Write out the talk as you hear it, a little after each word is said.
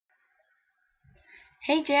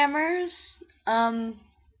Hey Jammers,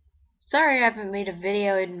 sorry I haven't made a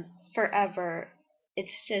video in forever.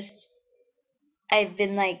 It's just I've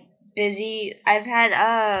been busy. I've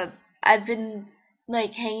been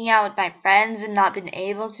hanging out with my friends and not been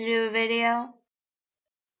able to do a video.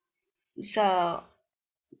 So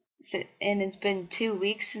and it's been 2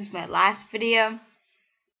 weeks since my last video,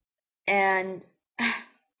 and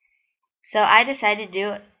so I decided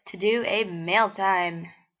to do a mail time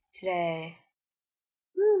today.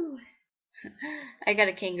 Woo! I got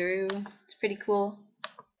a kangaroo. It's pretty cool.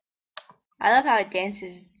 I love how it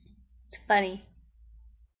dances. It's funny.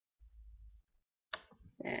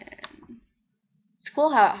 And it's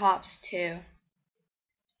cool how it hops too.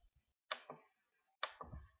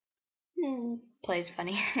 Plays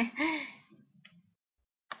funny.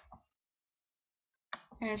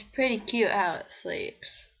 And it's pretty cute how it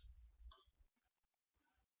sleeps.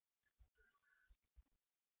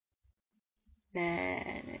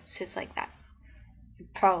 And it sits like that.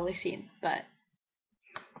 You've probably seen, but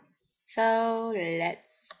so let's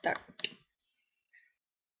start.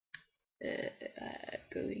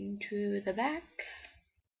 Going to the back.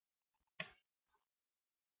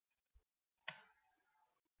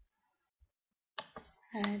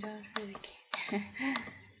 I don't really care.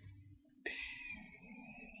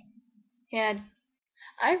 Yeah,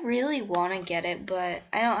 I really want to get it, but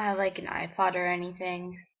I don't have an iPod or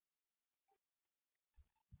anything.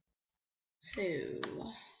 So,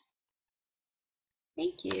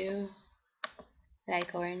 thank you. I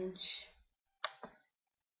like orange.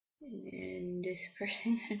 And this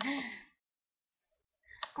person.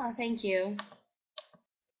 Oh, thank you.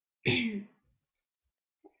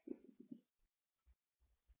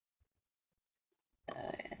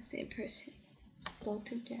 Same person.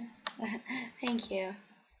 Both of them. Thank you.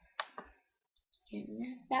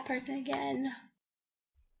 That person again.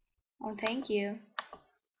 Oh, thank you.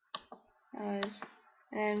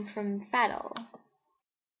 And from Faddle.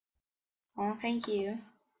 Oh, thank you.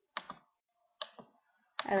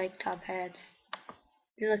 I like top hats.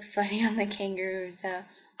 They look funny on the kangaroo, so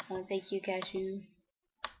oh, thank you, Cashew.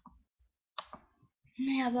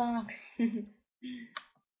 Mailbox.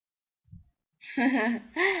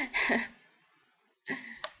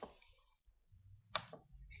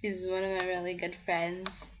 She's one of my really good friends.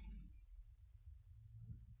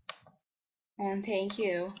 Oh, thank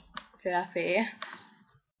you, Fluffy.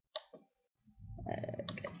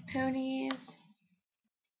 Good ponies.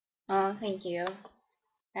 Oh, thank you.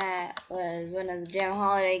 That was one of the Jam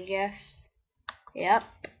Holiday gifts. Yep.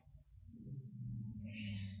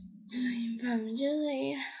 From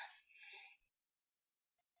Julie.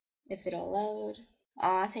 If it'll load.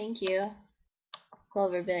 Aw, thank you.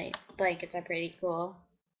 Clover blankets are pretty cool.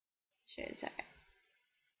 Sure, sorry.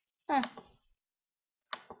 Huh.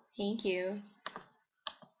 Thank you.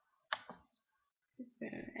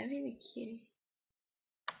 Evie the cutie.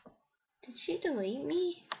 Did she delete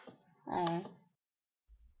me? Oh.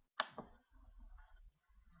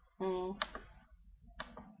 Oh.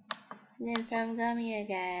 And then from Gummy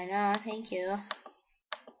again. Oh, thank you.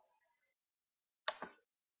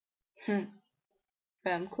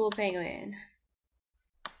 From Cool Penguin.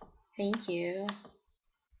 Thank you.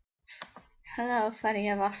 Hello, funny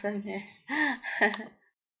of awesomeness.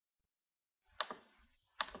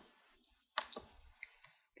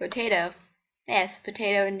 Potato. Yes,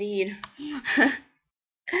 potato indeed.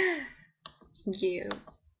 Thank you.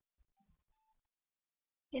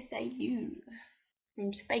 Yes, I do.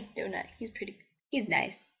 From Spike Donut. He's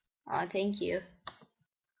nice. Aw, thank you.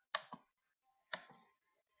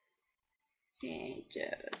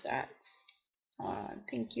 Aw,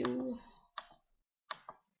 thank you.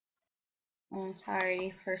 Oh,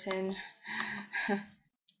 sorry, person.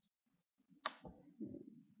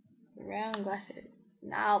 Round glasses.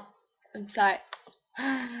 No, I'm sorry.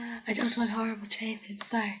 I don't want horrible traits. I'm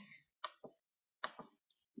sorry.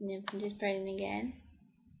 And then from this person again.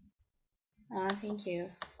 Oh, thank you.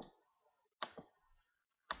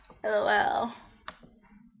 LOL.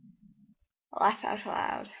 Laugh out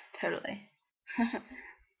loud. Totally.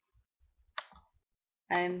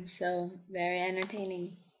 I'm so very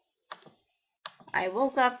entertaining. I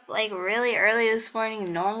woke up really early this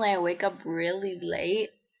morning. Normally I wake up really late.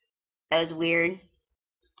 That was weird.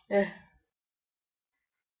 Ugh.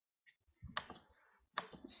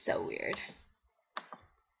 So weird.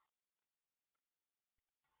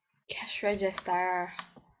 Cash register.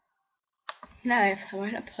 Now I have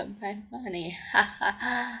somewhere to put my money.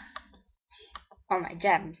 Or my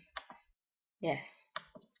gems. Yes,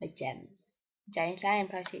 my gems. Giant lion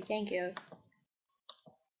plushie, thank you.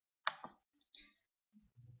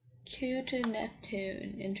 Q to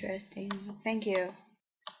Neptune, interesting. Thank you.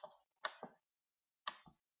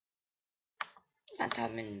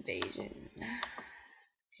 Atom Invasion.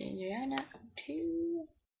 Adriana 2.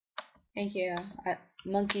 Thank you.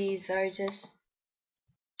 Monkeys are just,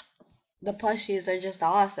 the plushies are just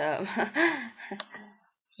awesome.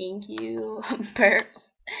 Thank you. Burps.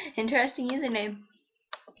 Interesting username.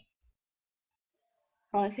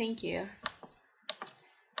 Oh, thank you.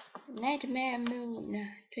 Nightmare Moon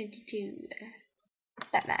 22.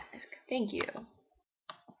 That mask. Thank you.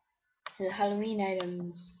 The Halloween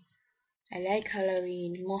items. I like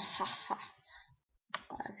Halloween. Mohaha.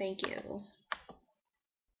 Thank you.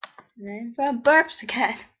 And then from burps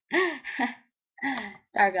again.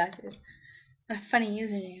 Star glasses. What a funny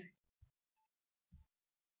username.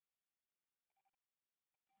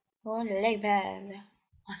 Oh, the leg pad.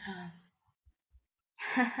 Awesome.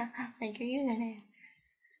 Like your username.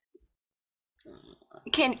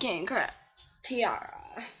 Candy cane crap.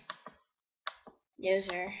 Tiara.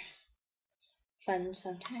 User. Fun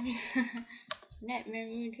sometimes. Nightmare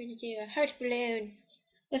Moon 22. Heart balloon.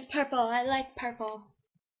 It's purple. I like purple.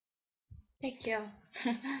 Thank you.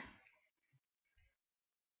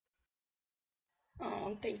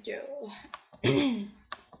 Oh, thank you.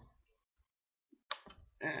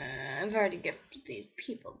 I've already gifted these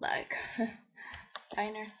people back.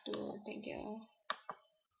 Diner stool. Thank you.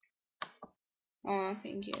 Oh,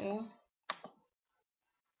 thank you.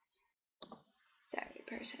 Sorry,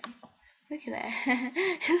 person. Look at that.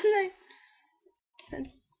 Isn't that?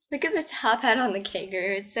 Look at the top hat on the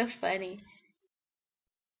kangaroo. It's so funny.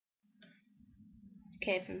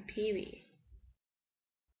 Okay, from Peewee.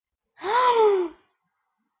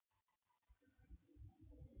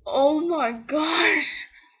 Oh my gosh.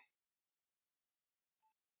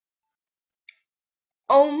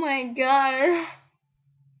 Oh my god.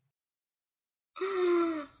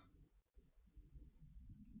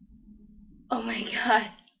 Oh my god.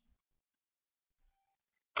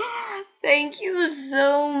 Thank you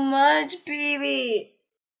so much, baby.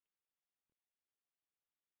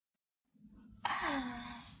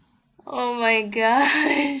 Oh my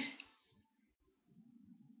gosh.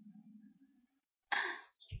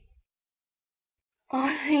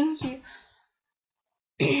 Oh, thank you.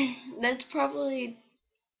 That's probably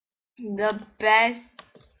the best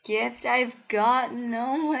gift I've gotten.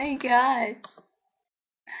 Oh my god.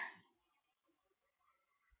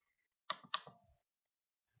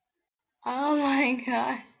 Oh my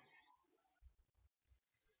god.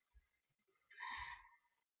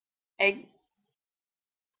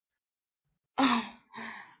 Oh,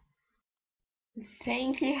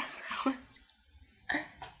 thank you.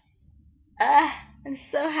 I'm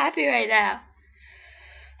so happy right now.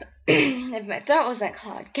 If my throat wasn't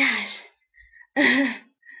clogged, gosh.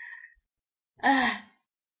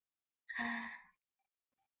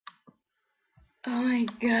 Oh my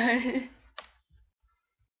god.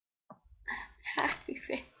 Happy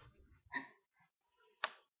face.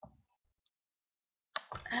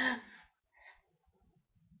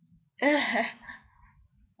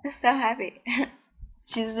 I'm so happy.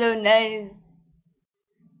 She's so nice.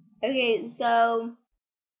 Okay, so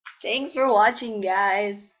thanks for watching,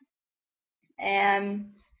 guys.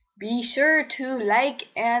 And be sure to like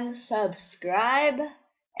and subscribe.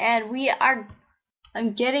 And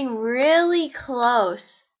I'm getting really close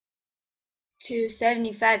to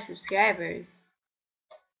 75 subscribers.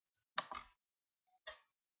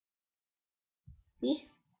 See?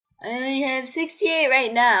 I only have 68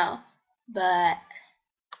 right now, but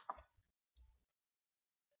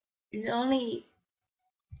it's only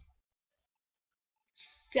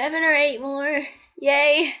 7 or 8 more.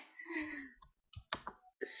 Yay!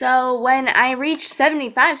 So when I reach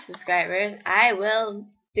 75 subscribers, I will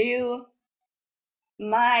do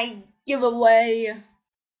my giveaway.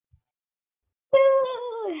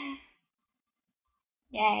 Woo!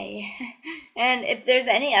 Yay! And if there's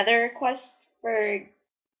any other requests for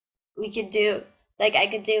we could do, like I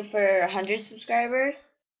could do for 100 subscribers,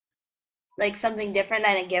 like something different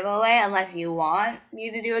than a giveaway, unless you want me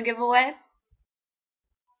to do a giveaway.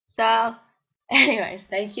 So, anyways,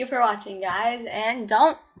 thank you for watching, guys, and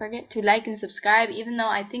don't forget to like and subscribe, even though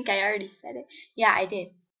I think I already said it. Yeah, I did.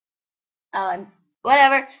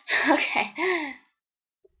 Whatever. Okay.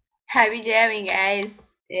 Happy jamming, guys,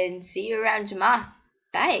 and see you around tomorrow.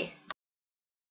 Bye.